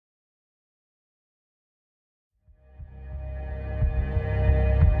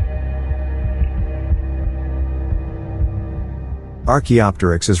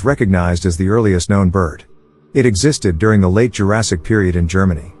Archaeopteryx is recognized as the earliest known bird. It existed during the late Jurassic period in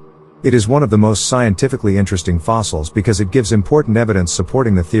Germany. It is one of the most scientifically interesting fossils because it gives important evidence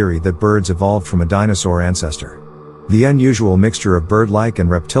supporting the theory that birds evolved from a dinosaur ancestor. The unusual mixture of bird-like and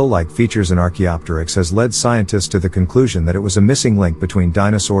reptile-like features in Archaeopteryx has led scientists to the conclusion that it was a missing link between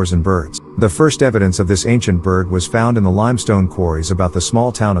dinosaurs and birds. The first evidence of this ancient bird was found in the limestone quarries about the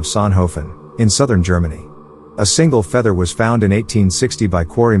small town of Sonhofen, in southern Germany. A single feather was found in 1860 by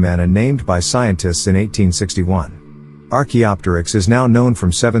quarrymen and named by scientists in 1861. Archaeopteryx is now known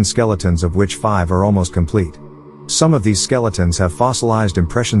from 7 skeletons, of which 5 are almost complete. Some of these skeletons have fossilized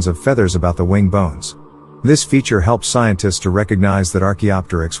impressions of feathers about the wing bones. This feature helps scientists to recognize that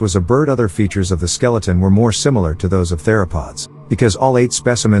Archaeopteryx was a bird. Other features of the skeleton were more similar to those of theropods. Because all 8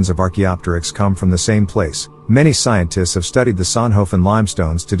 specimens of Archaeopteryx come from the same place, many scientists have studied the Sonhofen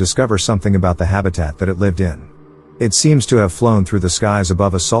limestones to discover something about the habitat that it lived in. It seems to have flown through the skies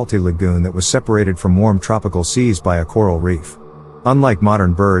above a salty lagoon that was separated from warm tropical seas by a coral reef. Unlike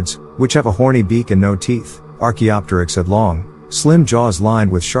modern birds, which have a horny beak and no teeth, Archaeopteryx had long, slim jaws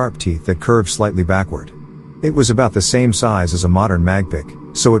lined with sharp teeth that curved slightly backward. It was about the same size as a modern magpie,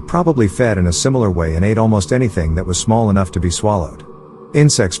 so it probably fed in a similar way and ate almost anything that was small enough to be swallowed.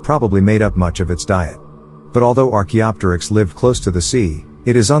 Insects probably made up much of its diet. But although Archaeopteryx lived close to the sea,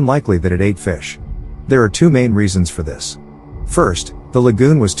 it is unlikely that it ate fish. There are 2 main reasons for this. First, the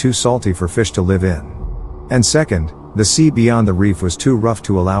lagoon was too salty for fish to live in. And second, the sea beyond the reef was too rough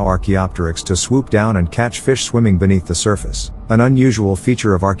to allow Archaeopteryx to swoop down and catch fish swimming beneath the surface. An unusual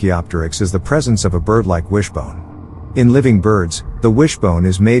feature of Archaeopteryx is the presence of a bird-like wishbone. In living birds, the wishbone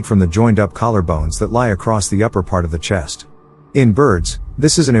is made from the joined-up collarbones that lie across the upper part of the chest. In birds,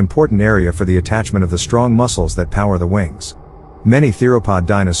 this is an important area for the attachment of the strong muscles that power the wings. Many theropod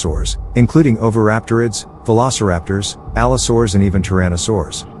dinosaurs, including oviraptorids, velociraptors, allosaurs and even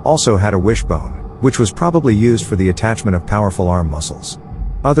tyrannosaurs, also had a wishbone, which was probably used for the attachment of powerful arm muscles.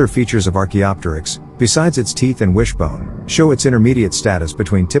 Other features of Archaeopteryx, besides its teeth and wishbone, show its intermediate status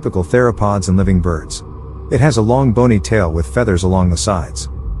between typical theropods and living birds. It has a long bony tail with feathers along the sides.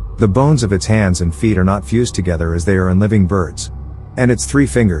 The bones of its hands and feet are not fused together as they are in living birds. And its 3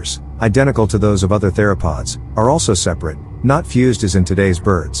 fingers, identical to those of other theropods, are also separate, not fused as in today's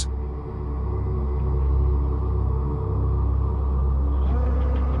birds.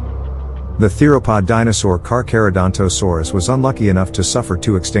 The theropod dinosaur Carcharodontosaurus was unlucky enough to suffer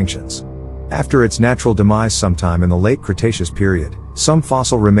 2 extinctions. After its natural demise sometime in the late Cretaceous period, some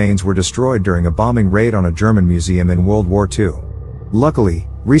fossil remains were destroyed during a bombing raid on a German museum in World War II. Luckily,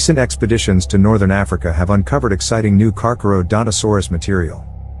 recent expeditions to northern Africa have uncovered exciting new Carcharodontosaurus material.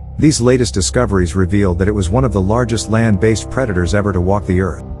 These latest discoveries revealed that it was one of the largest land-based predators ever to walk the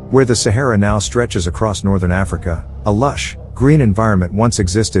earth. Where the Sahara now stretches across northern Africa, a lush, green environment once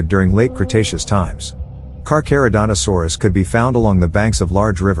existed during late Cretaceous times. Carcharodontosaurus could be found along the banks of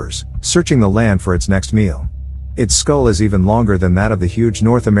large rivers, searching the land for its next meal. Its skull is even longer than that of the huge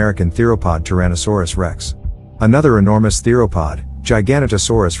North American theropod Tyrannosaurus rex. Another enormous theropod,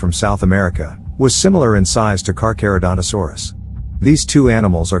 Giganotosaurus from South America, was similar in size to Carcharodontosaurus. These 2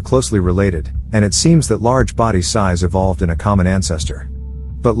 animals are closely related, and it seems that large body size evolved in a common ancestor.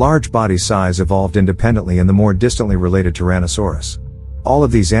 But large body size evolved independently in the more distantly related Tyrannosaurus. All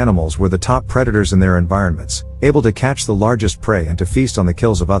of these animals were the top predators in their environments, able to catch the largest prey and to feast on the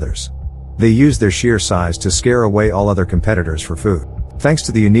kills of others. They used their sheer size to scare away all other competitors for food. Thanks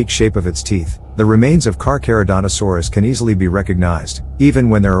to the unique shape of its teeth, the remains of Carcharodontosaurus can easily be recognized, even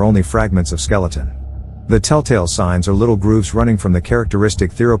when there are only fragments of skeleton. The telltale signs are little grooves running from the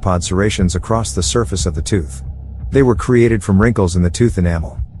characteristic theropod serrations across the surface of the tooth. They were created from wrinkles in the tooth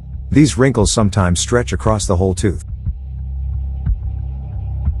enamel. These wrinkles sometimes stretch across the whole tooth.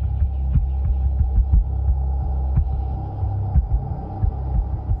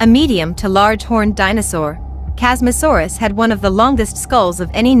 A medium to large horned dinosaur, Chasmosaurus had one of the longest skulls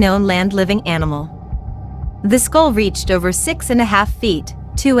of any known land-living animal. The skull reached over 6.5 feet,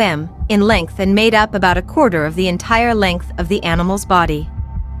 2 m, in length and made up about a quarter of the entire length of the animal's body.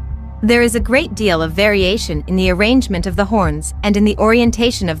 There is a great deal of variation in the arrangement of the horns and in the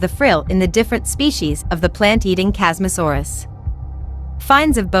orientation of the frill in the different species of the plant-eating Chasmosaurus.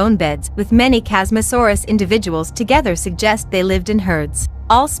 Finds of bone beds with many Chasmosaurus individuals together suggest they lived in herds.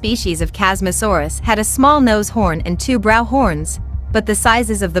 All species of Chasmosaurus had a small nose horn and 2 brow horns, but the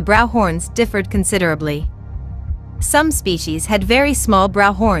sizes of the brow horns differed considerably. Some species had very small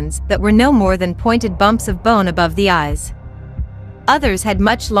brow horns that were no more than pointed bumps of bone above the eyes. Others had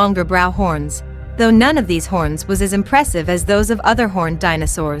much longer brow horns, though none of these horns was as impressive as those of other horned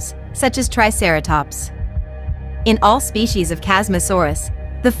dinosaurs, such as Triceratops. In all species of Chasmosaurus,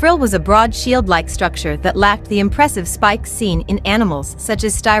 the frill was a broad shield-like structure that lacked the impressive spikes seen in animals such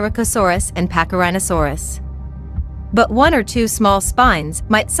as Styracosaurus and Pachyrhinosaurus. But one or two small spines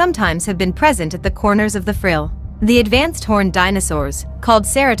might sometimes have been present at the corners of the frill. The advanced horned dinosaurs, called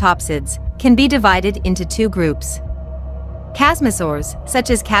ceratopsids, can be divided into two groups. Chasmosaurs, such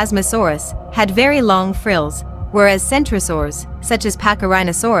as Chasmosaurus, had very long frills, whereas centrosaurs, such as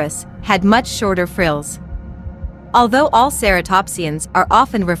Pachyrhinosaurus, had much shorter frills. Although all ceratopsians are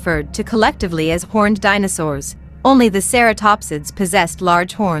often referred to collectively as horned dinosaurs, only the ceratopsids possessed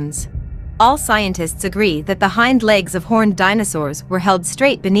large horns. All scientists agree that the hind legs of horned dinosaurs were held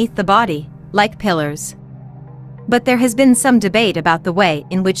straight beneath the body, like pillars. But there has been some debate about the way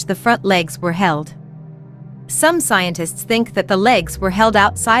in which the front legs were held. Some scientists think that the legs were held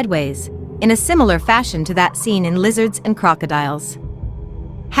out sideways, in a similar fashion to that seen in lizards and crocodiles.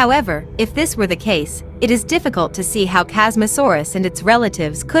 However, if this were the case, it is difficult to see how Chasmosaurus and its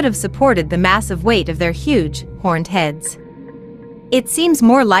relatives could have supported the massive weight of their huge, horned heads. It seems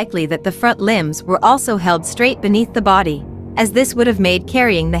more likely that the front limbs were also held straight beneath the body, as this would have made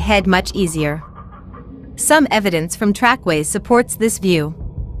carrying the head much easier. Some evidence from trackways supports this view.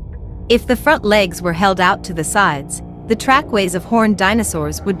 If the front legs were held out to the sides, the trackways of horned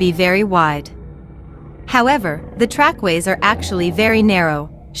dinosaurs would be very wide. However, the trackways are actually very narrow,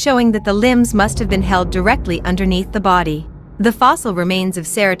 showing that the limbs must have been held directly underneath the body. The fossil remains of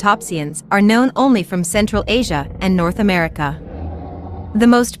ceratopsians are known only from Central Asia and North America. The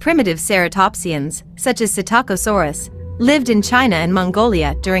most primitive ceratopsians, such as Psittacosaurus, lived in China and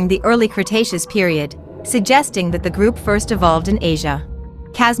Mongolia during the early Cretaceous period, suggesting that the group first evolved in Asia.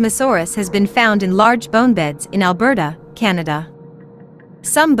 Chasmosaurus has been found in large bone beds in Alberta, Canada.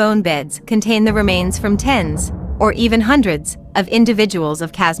 Some bone beds contain the remains from tens, or even hundreds, of individuals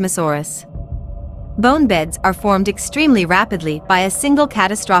of Chasmosaurus. Bone beds are formed extremely rapidly by a single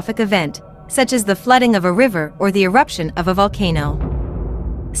catastrophic event, such as the flooding of a river or the eruption of a volcano.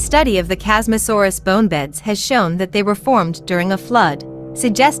 Study of the Chasmosaurus bone beds has shown that they were formed during a flood,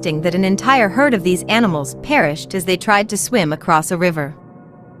 suggesting that an entire herd of these animals perished as they tried to swim across a river.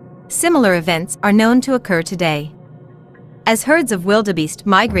 Similar events are known to occur today. As herds of wildebeest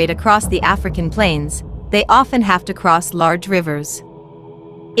migrate across the African plains, they often have to cross large rivers.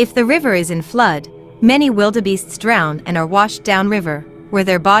 If the river is in flood, many wildebeests drown and are washed downriver, where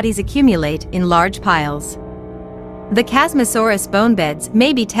their bodies accumulate in large piles. The Chasmosaurus bone beds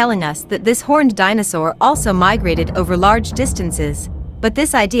may be telling us that this horned dinosaur also migrated over large distances, but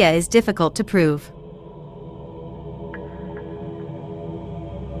this idea is difficult to prove.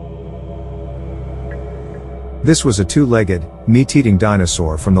 This was a two-legged, meat-eating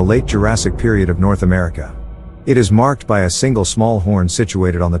dinosaur from the late Jurassic period of North America. It is marked by a single small horn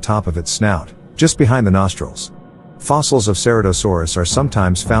situated on the top of its snout, just behind the nostrils. Fossils of Ceratosaurus are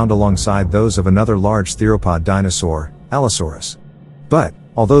sometimes found alongside those of another large theropod dinosaur, Allosaurus. But,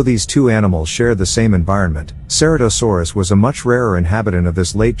 although these two animals shared the same environment, Ceratosaurus was a much rarer inhabitant of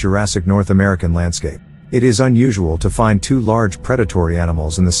this late Jurassic North American landscape. It is unusual to find two large predatory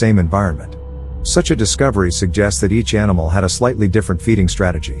animals in the same environment. Such a discovery suggests that each animal had a slightly different feeding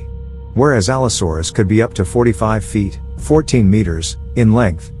strategy. Whereas Allosaurus could be up to 45 feet, 14 meters, in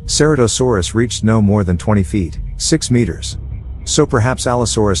length, Ceratosaurus reached no more than 20 feet, 6 meters. So perhaps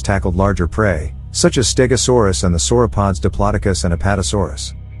Allosaurus tackled larger prey, such as Stegosaurus and the sauropods Diplodocus and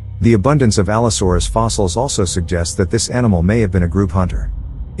Apatosaurus. The abundance of Allosaurus fossils also suggests that this animal may have been a group hunter.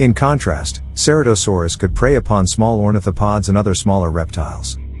 In contrast, Ceratosaurus could prey upon small ornithopods and other smaller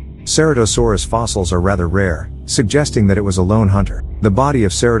reptiles. Ceratosaurus fossils are rather rare, suggesting that it was a lone hunter. The body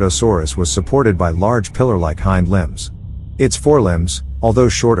of Ceratosaurus was supported by large pillar-like hind limbs. Its forelimbs, although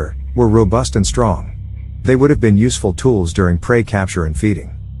shorter, were robust and strong. They would have been useful tools during prey capture and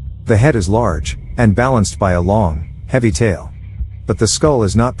feeding. The head is large, and balanced by a long, heavy tail. But the skull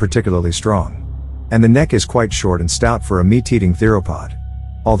is not particularly strong. And the neck is quite short and stout for a meat-eating theropod.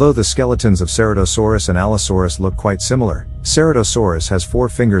 Although the skeletons of Ceratosaurus and Allosaurus look quite similar, Ceratosaurus has 4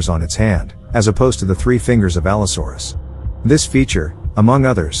 fingers on its hand, as opposed to the 3 fingers of Allosaurus. This feature, among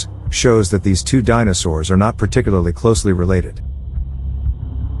others, shows that these two dinosaurs are not particularly closely related.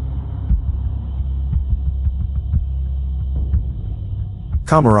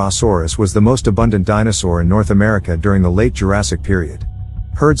 Camarasaurus was the most abundant dinosaur in North America during the late Jurassic period.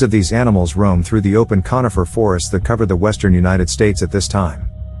 Herds of these animals roamed through the open conifer forests that covered the western United States at this time.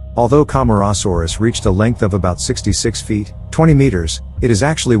 Although Camarasaurus reached a length of about 66 feet, 20 meters, it is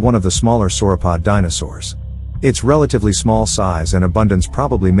actually one of the smaller sauropod dinosaurs. Its relatively small size and abundance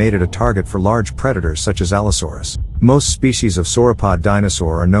probably made it a target for large predators such as Allosaurus. Most species of sauropod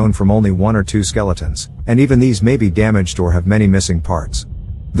dinosaur are known from only one or two skeletons, and even these may be damaged or have many missing parts.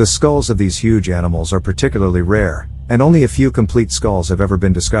 The skulls of these huge animals are particularly rare, and only a few complete skulls have ever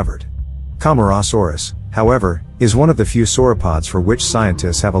been discovered. Camarasaurus, however, is one of the few sauropods for which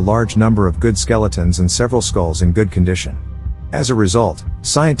scientists have a large number of good skeletons and several skulls in good condition. As a result,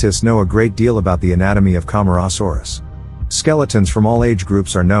 scientists know a great deal about the anatomy of Camarasaurus. Skeletons from all age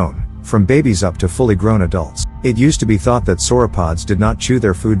groups are known, from babies up to fully grown adults. It used to be thought that sauropods did not chew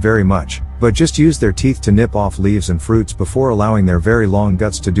their food very much, but just used their teeth to nip off leaves and fruits before allowing their very long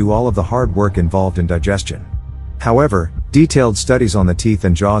guts to do all of the hard work involved in digestion. However, detailed studies on the teeth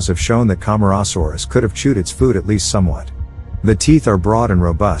and jaws have shown that Camarasaurus could have chewed its food at least somewhat. The teeth are broad and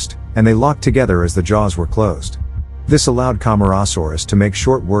robust, and they locked together as the jaws were closed. This allowed Camarasaurus to make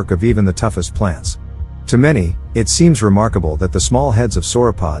short work of even the toughest plants. To many, it seems remarkable that the small heads of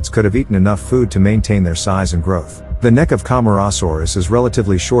sauropods could have eaten enough food to maintain their size and growth. The neck of Camarasaurus is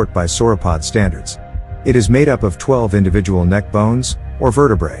relatively short by sauropod standards. It is made up of 12 individual neck bones, or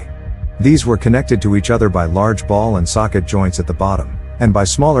vertebrae. These were connected to each other by large ball and socket joints at the bottom, and by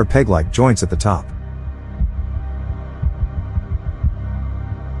smaller peg-like joints at the top.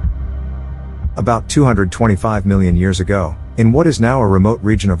 About 225 million years ago, in what is now a remote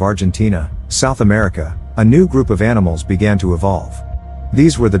region of Argentina, South America, a new group of animals began to evolve.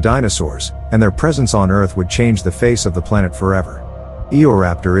 These were the dinosaurs, and their presence on Earth would change the face of the planet forever.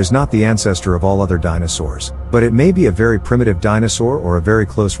 Eoraptor is not the ancestor of all other dinosaurs, but it may be a very primitive dinosaur or a very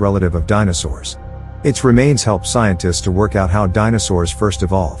close relative of dinosaurs. Its remains help scientists to work out how dinosaurs first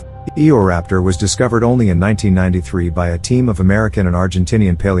evolved. Eoraptor was discovered only in 1993 by a team of American and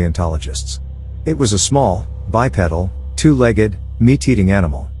Argentinian paleontologists. It was a small, bipedal, two-legged, meat-eating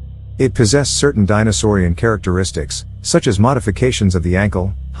animal. It possessed certain dinosaurian characteristics, such as modifications of the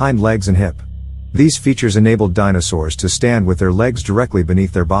ankle, hind legs and hip. These features enabled dinosaurs to stand with their legs directly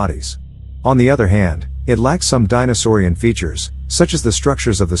beneath their bodies. On the other hand, it lacked some dinosaurian features, such as the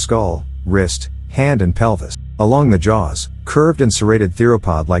structures of the skull, wrist, hand and pelvis. Along the jaws, curved and serrated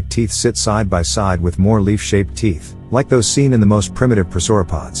theropod-like teeth sit side by side with more leaf-shaped teeth, like those seen in the most primitive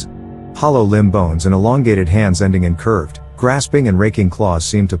prosauropods. Hollow limb bones and elongated hands ending in curved, grasping and raking claws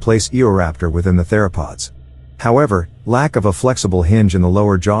seem to place Eoraptor within the theropods. However, lack of a flexible hinge in the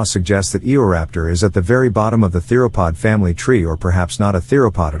lower jaw suggests that Eoraptor is at the very bottom of the theropod family tree, or perhaps not a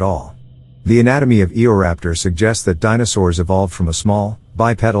theropod at all. The anatomy of Eoraptor suggests that dinosaurs evolved from a small,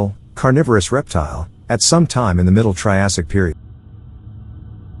 bipedal, carnivorous reptile, at some time in the Middle Triassic period.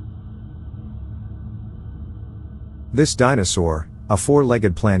 This dinosaur, a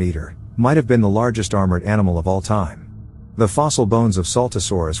four-legged plant-eater, might have been the largest armored animal of all time. The fossil bones of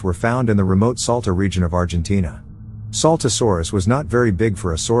Saltosaurus were found in the remote Salta region of Argentina. Saltosaurus was not very big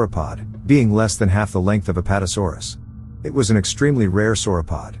for a sauropod, being less than half the length of Apatosaurus. It was an extremely rare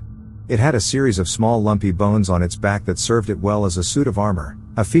sauropod. It had a series of small lumpy bones on its back that served it well as a suit of armor,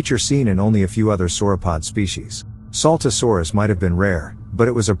 a feature seen in only a few other sauropod species. Saltosaurus might have been rare, but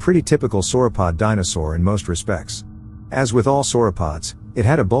it was a pretty typical sauropod dinosaur in most respects. As with all sauropods, it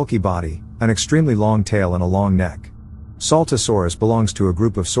had a bulky body, an extremely long tail and a long neck. Saltosaurus belongs to a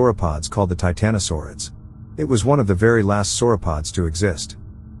group of sauropods called the Titanosaurids. It was one of the very last sauropods to exist.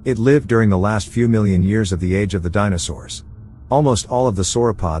 It lived during the last few million years of the age of the dinosaurs. Almost all of the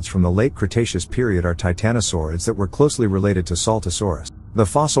sauropods from the late Cretaceous period are titanosaurids that were closely related to Saltosaurus. The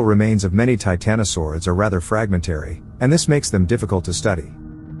fossil remains of many titanosaurids are rather fragmentary, and this makes them difficult to study.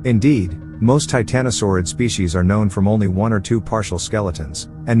 Indeed, most titanosaurid species are known from only one or two partial skeletons,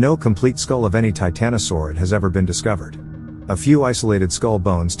 and no complete skull of any titanosaurid has ever been discovered. A few isolated skull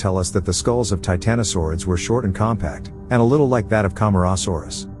bones tell us that the skulls of titanosaurids were short and compact, and a little like that of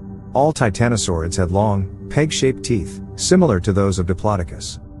Camarasaurus. All titanosaurids had long, peg-shaped teeth, similar to those of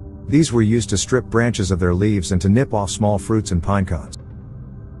Diplodocus. These were used to strip branches of their leaves and to nip off small fruits and pine cones.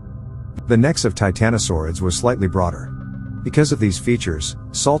 The necks of titanosaurids was slightly broader. Because of these features,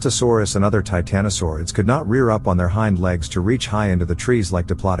 Saltosaurus and other titanosaurids could not rear up on their hind legs to reach high into the trees like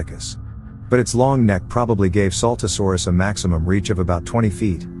Diplodocus. But its long neck probably gave Saltosaurus a maximum reach of about 20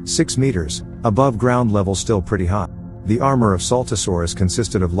 feet, 6 meters, above ground level, still pretty high. The armor of Saltosaurus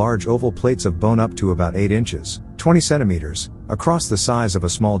consisted of large oval plates of bone up to about 8 inches, 20 centimeters, across the size of a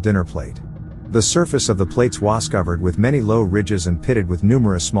small dinner plate. The surface of the plates was covered with many low ridges and pitted with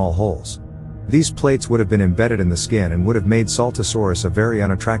numerous small holes. These plates would have been embedded in the skin and would have made Saltosaurus a very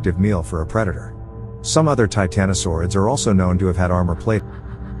unattractive meal for a predator. Some other titanosaurids are also known to have had armor plated.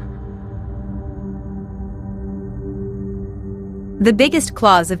 The biggest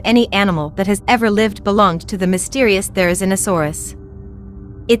claws of any animal that has ever lived belonged to the mysterious Therizinosaurus.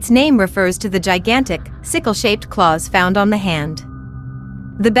 Its name refers to the gigantic, sickle-shaped claws found on the hand.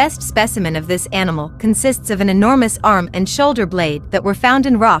 The best specimen of this animal consists of an enormous arm and shoulder blade that were found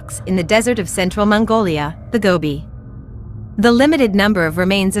in rocks in the desert of central Mongolia, the Gobi. The limited number of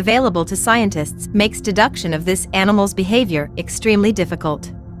remains available to scientists makes deduction of this animal's behavior extremely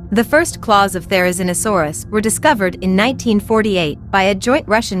difficult. The first claws of Therizinosaurus were discovered in 1948 by a joint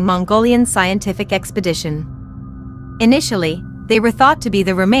Russian-Mongolian scientific expedition. Initially, they were thought to be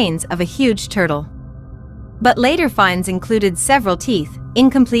the remains of a huge turtle. But later finds included several teeth,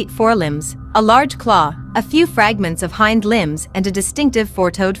 incomplete forelimbs, a large claw, a few fragments of hind limbs, and a distinctive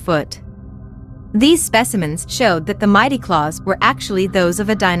four-toed foot. These specimens showed that the mighty claws were actually those of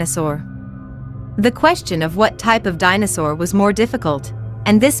a dinosaur. The question of what type of dinosaur was more difficult,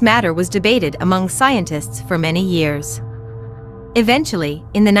 and this matter was debated among scientists for many years. Eventually,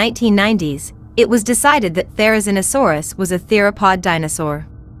 in the 1990s, it was decided that Therizinosaurus was a theropod dinosaur.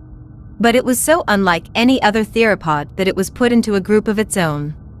 But it was so unlike any other theropod that it was put into a group of its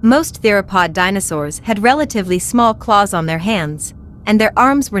own. Most theropod dinosaurs had relatively small claws on their hands, and their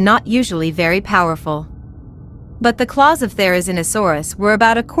arms were not usually very powerful. But the claws of Therizinosaurus were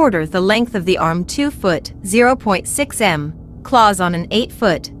about a quarter the length of the arm, 2 foot (0.6 m), claws on an 8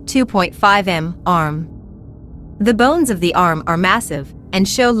 foot (2.5 m) arm. The bones of the arm are massive and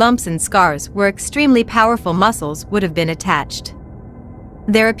show lumps and scars where extremely powerful muscles would have been attached.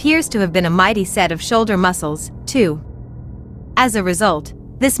 There appears to have been a mighty set of shoulder muscles, too. As a result,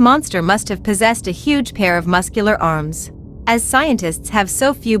 this monster must have possessed a huge pair of muscular arms. As scientists have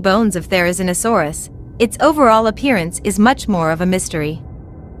so few bones of Therizinosaurus, its overall appearance is much more of a mystery.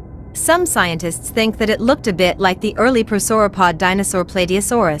 Some scientists think that it looked a bit like the early prosauropod dinosaur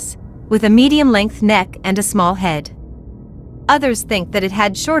Plateosaurus, with a medium-length neck and a small head. Others think that it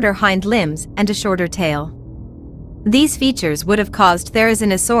had shorter hind limbs and a shorter tail. These features would have caused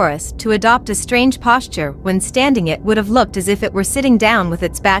Therizinosaurus to adopt a strange posture when standing. It would have looked as if it were sitting down with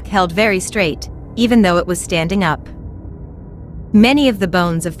its back held very straight, even though it was standing up. Many of the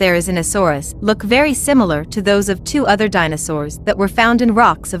bones of Therizinosaurus look very similar to those of 2 other dinosaurs that were found in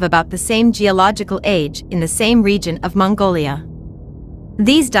rocks of about the same geological age in the same region of Mongolia.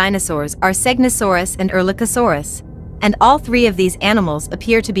 These dinosaurs are Segnosaurus and Erlikosaurus, and all 3 of these animals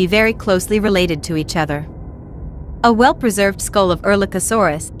appear to be very closely related to each other. A well-preserved skull of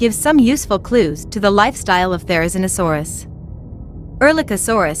Erlikosaurus gives some useful clues to the lifestyle of Therizinosaurus.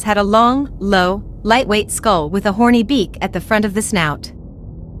 Erlikosaurus had a long, low, lightweight skull with a horny beak at the front of the snout.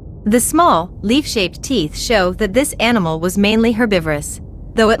 The small, leaf-shaped teeth show that this animal was mainly herbivorous,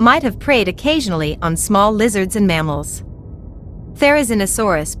 though it might have preyed occasionally on small lizards and mammals.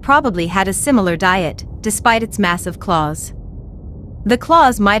 Therizinosaurus probably had a similar diet, despite its massive claws. The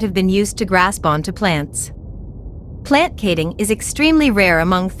claws might have been used to grasp onto plants. Plant cating is extremely rare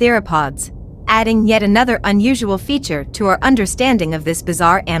among theropods, adding yet another unusual feature to our understanding of this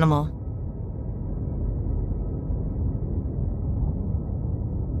bizarre animal.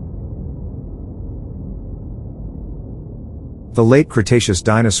 The late Cretaceous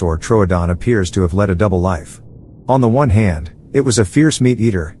dinosaur Troodon appears to have led a double life. On the one hand, it was a fierce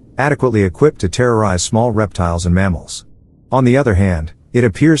meat-eater, adequately equipped to terrorize small reptiles and mammals. On the other hand, it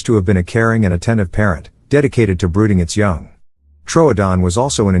appears to have been a caring and attentive parent, dedicated to brooding its young. Troodon was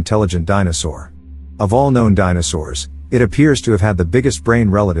also an intelligent dinosaur. Of all known dinosaurs, it appears to have had the biggest brain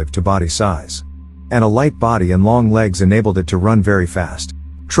relative to body size. And a light body and long legs enabled it to run very fast.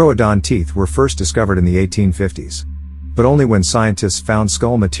 Troodon teeth were first discovered in the 1850s. But only when scientists found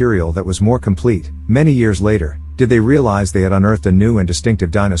skull material that was more complete, many years later, did they realize they had unearthed a new and distinctive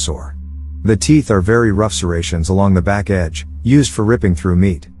dinosaur. The teeth are very rough serrations along the back edge, used for ripping through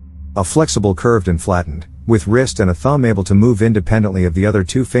meat. A flexible, curved and flattened, with wrist and a thumb able to move independently of the other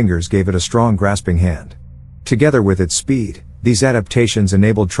 2 fingers gave it a strong grasping hand. Together with its speed, these adaptations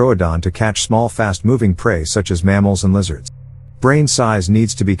enabled Troodon to catch small fast-moving prey such as mammals and lizards. Brain size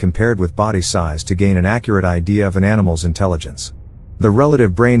needs to be compared with body size to gain an accurate idea of an animal's intelligence. The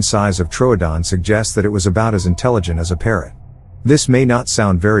relative brain size of Troodon suggests that it was about as intelligent as a parrot. This may not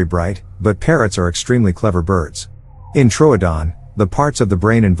sound very bright, but parrots are extremely clever birds. In Troodon, the parts of the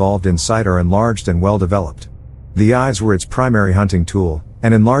brain involved in sight are enlarged and well developed. The eyes were its primary hunting tool,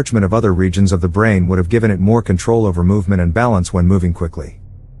 and enlargement of other regions of the brain would have given it more control over movement and balance when moving quickly.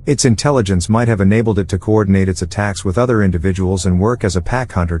 Its intelligence might have enabled it to coordinate its attacks with other individuals and work as a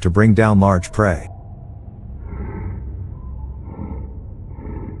pack hunter to bring down large prey.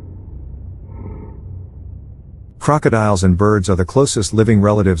 Crocodiles and birds are the closest living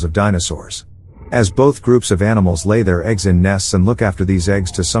relatives of dinosaurs. As both groups of animals lay their eggs in nests and look after these eggs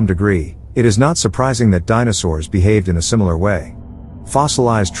to some degree, it is not surprising that dinosaurs behaved in a similar way.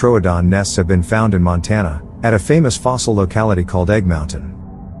 Fossilized troodon nests have been found in Montana, at a famous fossil locality called Egg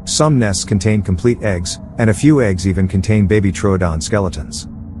Mountain. Some nests contain complete eggs, and a few eggs even contain baby troodon skeletons.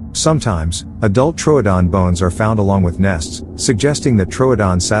 Sometimes, adult troodon bones are found along with nests, suggesting that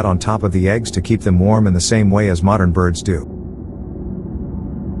troodon sat on top of the eggs to keep them warm in the same way as modern birds do.